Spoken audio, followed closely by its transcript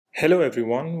Hello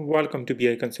everyone, welcome to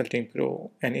BI Consulting Pro,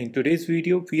 and in today's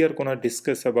video we are going to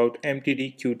discuss about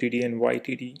MTD, QTD and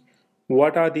YTD.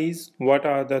 What are these? What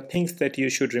are the things that you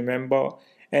should remember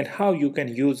and how you can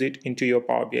use it into your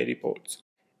Power BI reports.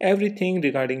 Everything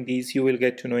regarding these you will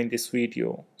get to know in this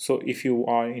video. So if you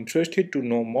are interested to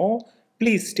know more,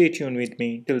 please stay tuned with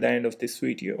me till the end of this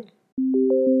video.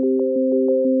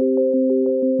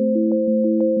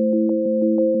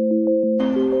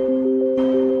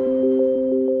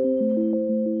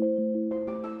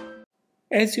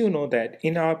 As you know that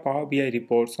in our Power BI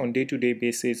reports on day-to-day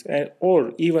basis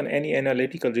or even any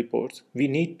analytical reports, we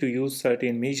need to use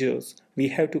certain measures. We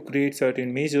have to create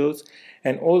certain measures,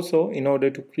 and also in order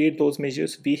to create those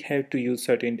measures, we have to use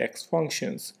certain DAX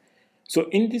functions. So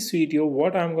in this video,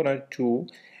 what I'm gonna do,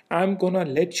 I'm gonna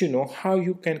let you know how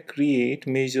you can create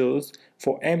measures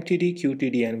for MTD,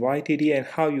 QTD and YTD and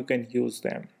how you can use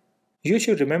them. You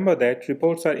should remember that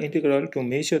reports are integral to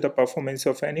measure the performance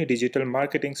of any digital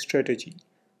marketing strategy.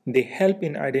 They help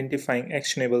in identifying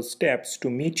actionable steps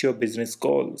to meet your business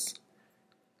goals.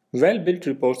 Well-built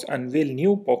reports unveil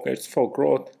new pockets for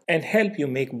growth and help you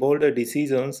make bolder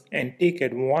decisions and take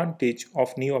advantage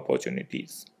of new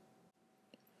opportunities.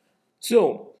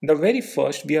 So, the very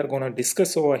first we are going to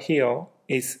discuss over here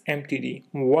is MTD.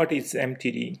 What is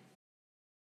MTD?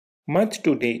 Month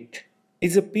to date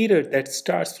is a period that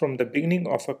starts from the beginning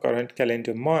of a current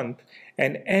calendar month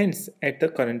and ends at the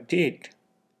current date.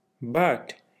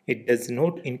 But it does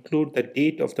not include the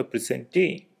date of the present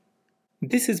day.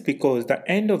 This is because the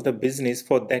end of the business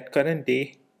for that current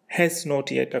day has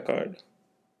not yet occurred.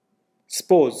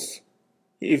 Suppose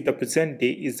if the present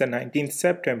day is the 19th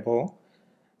September,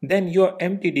 then your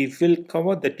MTD will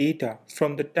cover the data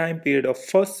from the time period of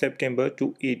 1st September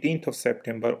to 18th of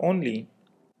September only.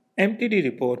 MTD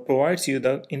report provides you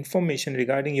the information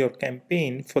regarding your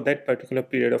campaign for that particular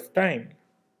period of time.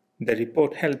 The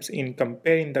report helps in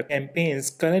comparing the campaign's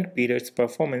current period's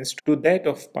performance to that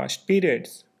of past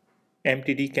periods.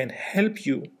 MTD can help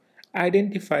you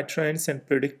identify trends and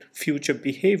predict future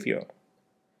behavior.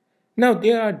 Now,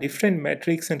 there are different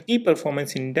metrics and key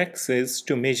performance indexes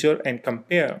to measure and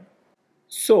compare.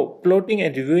 So, plotting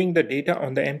and reviewing the data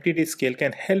on the MTD scale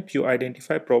can help you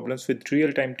identify problems with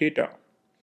real-time data.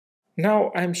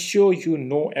 Now, I'm sure you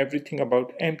know everything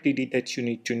about MTD that you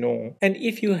need to know, and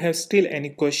if you have still any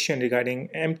question regarding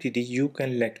MTD, you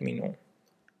can let me know.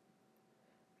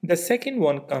 The second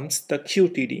one comes the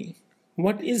QTD.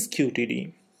 What is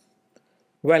QTD?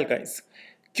 Well guys,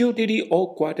 QTD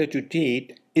or quarter to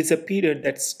date is a period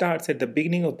that starts at the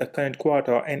beginning of the current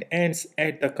quarter and ends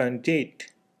at the current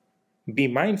date. Be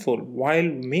mindful while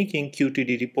making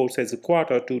QTD reports as a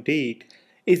quarter to date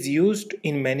is used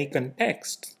in many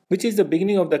contexts, which is the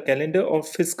beginning of the calendar or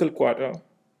fiscal quarter.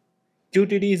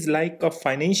 QTD is like a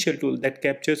financial tool that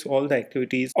captures all the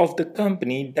activities of the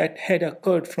company that had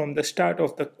occurred from the start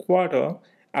of the quarter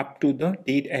up to the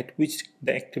date at which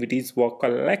the activities were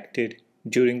collected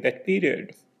during that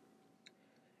period.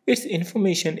 Its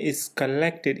information is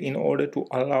collected in order to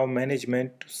allow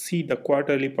management to see the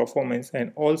quarterly performance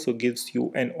and also gives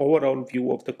you an overall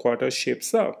view of the quarter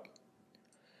shapes up.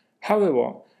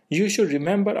 However, you should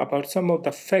remember about some of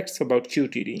the facts about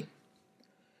QTD.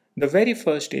 The very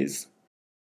first is,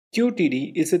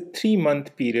 QTD is a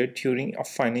 3-month period during a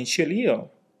financial year.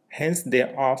 Hence,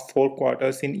 there are 4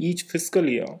 quarters in each fiscal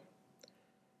year.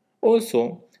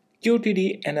 Also,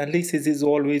 QTD analysis is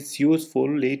always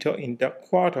useful later in the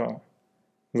quarter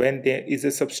when there is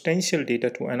a substantial data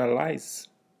to analyze.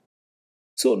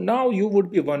 So now you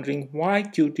would be wondering why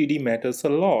QTD matters a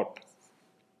lot.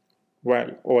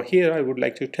 Well, over here I would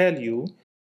like to tell you,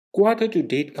 quarter to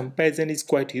date comparison is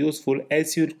quite useful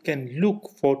as you can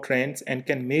look for trends and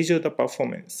can measure the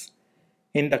performance.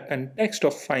 In the context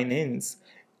of finance,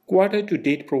 quarter to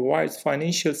date provides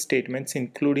financial statements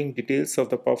including details of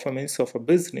the performance of a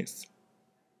business.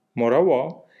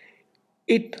 Moreover,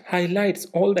 it highlights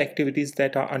all the activities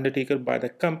that are undertaken by the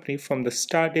company from the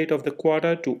start date of the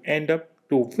quarter to end up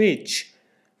to which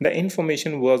the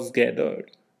information was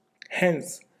gathered.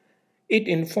 Hence, it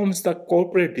informs the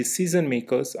corporate decision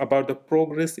makers about the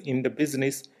progress in the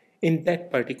business in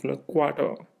that particular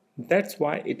quarter. That's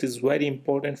why it is very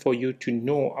important for you to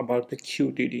know about the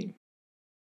QTD.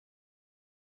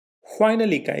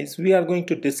 Finally, guys, we are going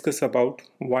to discuss about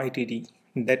YTD.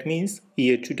 That means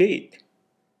year to date.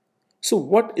 So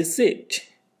what is it?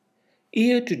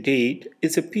 Year to date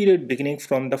is a period beginning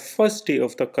from the first day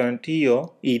of the current year,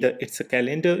 either it's a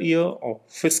calendar year or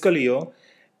fiscal year,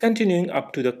 continuing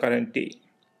up to the current day.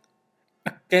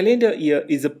 A calendar year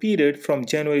is a period from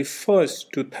January 1st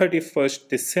to 31st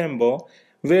December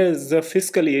whereas the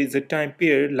fiscal year is a time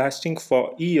period lasting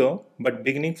for a year but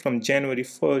beginning from January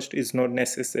 1st is not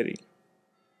necessary.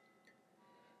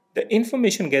 The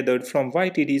information gathered from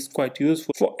YTD is quite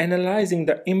useful for analyzing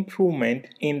the improvement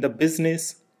in the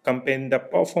business, comparing the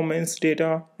performance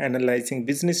data, analyzing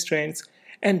business trends,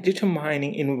 and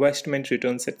determining investment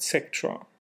returns, etc.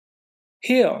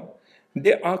 Here,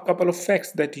 there are a couple of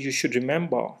facts that you should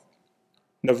remember.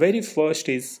 The very first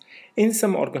is, in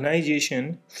some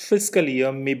organization, fiscal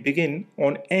year may begin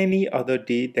on any other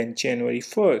day than January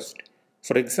 1st.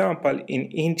 For example, in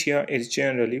India, it's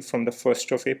generally from the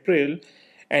 1st of April,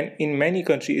 and in many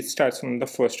countries, it starts from the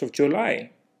 1st of July.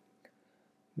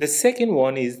 The second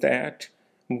one is that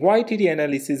YTD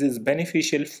analysis is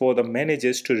beneficial for the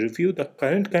managers to review the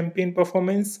current campaign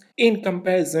performance in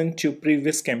comparison to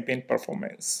previous campaign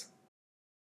performance.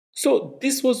 So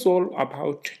this was all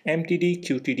about MTD,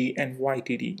 QTD and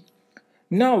YTD.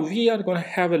 Now we are going to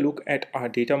have a look at our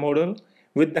data model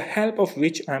with the help of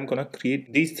which I'm going to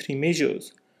create these three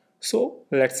measures. So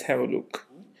let's have a look.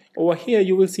 Over here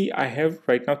you will see I have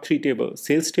right now three tables.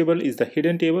 Sales table is the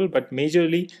hidden table, but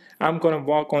majorly I'm going to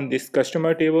work on this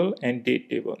customer table and date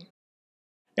table.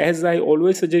 As I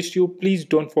always suggest you, please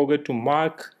don't forget to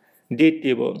mark date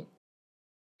table.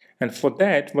 And for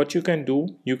that, what you can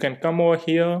do, you can come over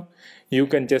here, you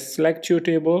can just select your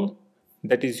table,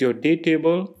 that is your date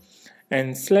table,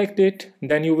 and select it.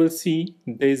 Then you will see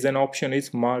there is an option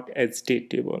is marked as date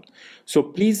table. So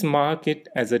please mark it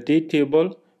as a date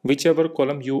table, whichever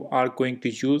column you are going to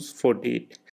use for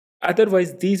date.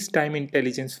 Otherwise, these time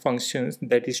intelligence functions,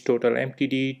 that is total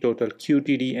MTD, total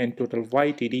QTD and total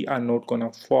YTD, are not gonna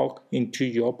work into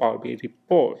your Power BI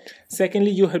report.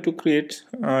 Secondly, you have to create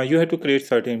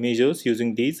certain measures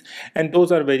using these, and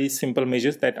those are very simple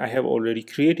measures that I have already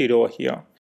created over here.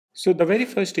 So the very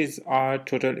first is our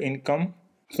total income.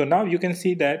 So now you can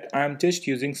see that I'm just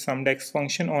using SumDAX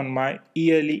function on my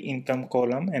yearly income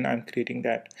column, and I'm creating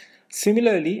that.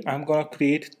 Similarly, I'm going to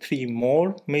create three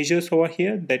more measures over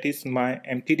here, that is my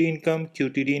MTD income,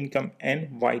 QTD income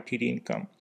and YTD income.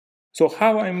 So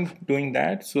how I'm doing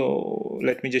that, so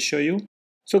let me just show you.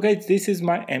 So guys, this is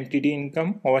my MTD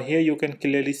income. Over here you can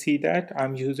clearly see that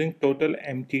I'm using total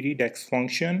MTD DAX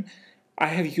function. I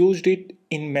have used it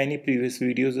in many previous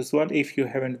videos as well. If you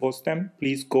haven't watched them,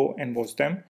 please go and watch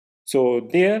them. So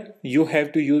there you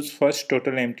have to use first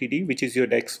total MTD, which is your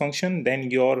DAX function,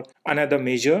 then your another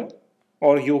measure,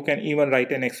 or you can even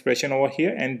write an expression over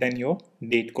here and then your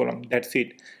date column. That's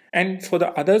it. And for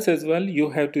the others as well, you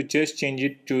have to just change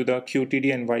it to the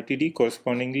QTD and YTD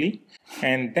correspondingly.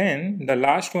 And then the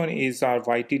last one is our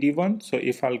YTD one. So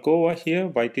if I'll go over here,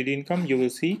 YTD income, you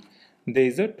will see there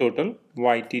is a total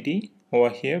YTD over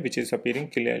here which is appearing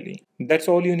clearly. That's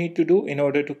all you need to do in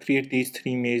order to create these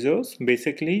three measures.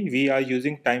 Basically, we are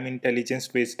using time intelligence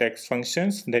based DAX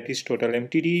functions, that is total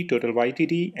MTD, total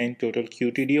YTD and total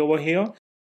QTD over here.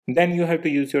 Then you have to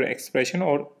use your expression,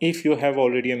 or if you have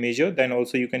already a measure, then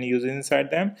also you can use it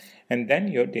inside them, and then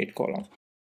your date column.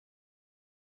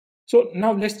 So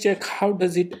now let's check how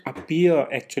does it appear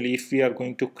actually if we are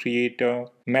going to create a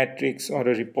matrix or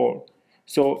a report.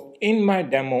 So in my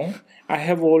demo, I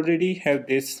have already have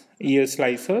this year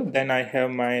slicer, then I have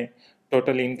my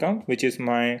total income, which is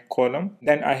my column,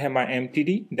 then I have my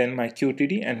MTD, then my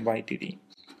QTD and YTD.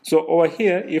 So over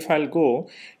here, if I'll go,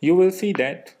 you will see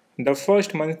that the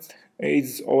first month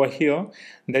is over here,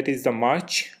 that is the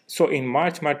March. So in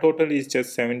March, my total is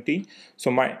just 70. So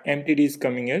my MTD is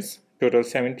coming as total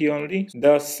 70 only.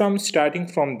 The sum starting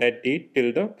from that date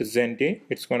till the present day,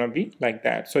 it's gonna be like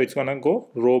that. So it's gonna go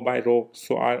row by row.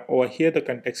 So over here the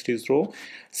context is row.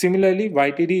 Similarly,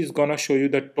 YTD is gonna show you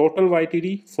the total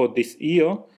YTD for this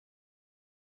year.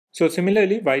 So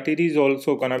similarly, YTD is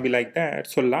also gonna be like that.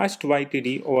 So last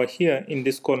YTD over here in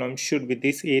this column should be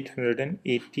this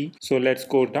 880. So let's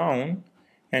go down,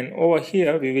 and over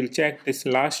here we will check this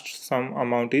last sum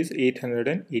amount is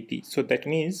 880. So that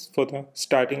means for the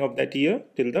starting of that year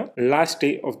till the last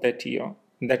day of that year.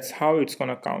 That's how it's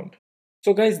gonna count.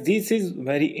 So guys, this is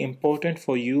very important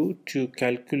for you to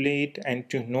calculate and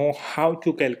to know how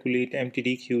to calculate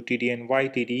MTD, QTD and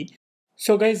YTD.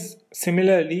 So guys,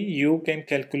 similarly, you can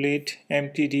calculate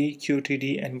MTD,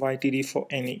 QTD and YTD for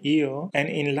any year. And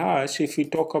in last, if we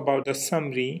talk about the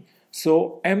summary,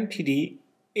 so MTD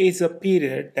is a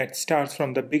period that starts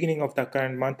from the beginning of the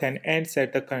current month and ends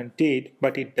at the current date,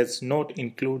 but it does not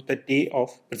include the day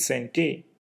of present day.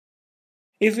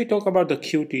 If we talk about the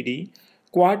QTD,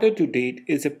 quarter to date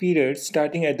is a period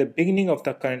starting at the beginning of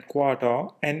the current quarter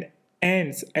and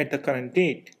ends at the current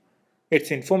date. Its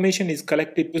information is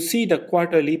collected to see the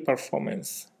quarterly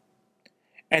performance.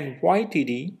 And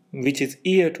YTD, which is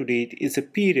year to date, is a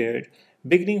period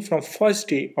beginning from first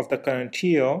day of the current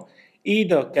year,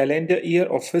 either calendar year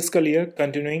or fiscal year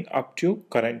continuing up to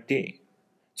current day.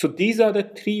 So these are the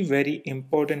three very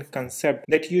important concepts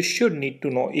that you should need to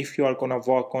know if you are going to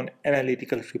work on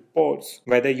analytical reports,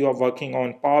 whether you are working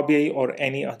on Power BI or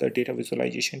any other data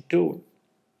visualization tool.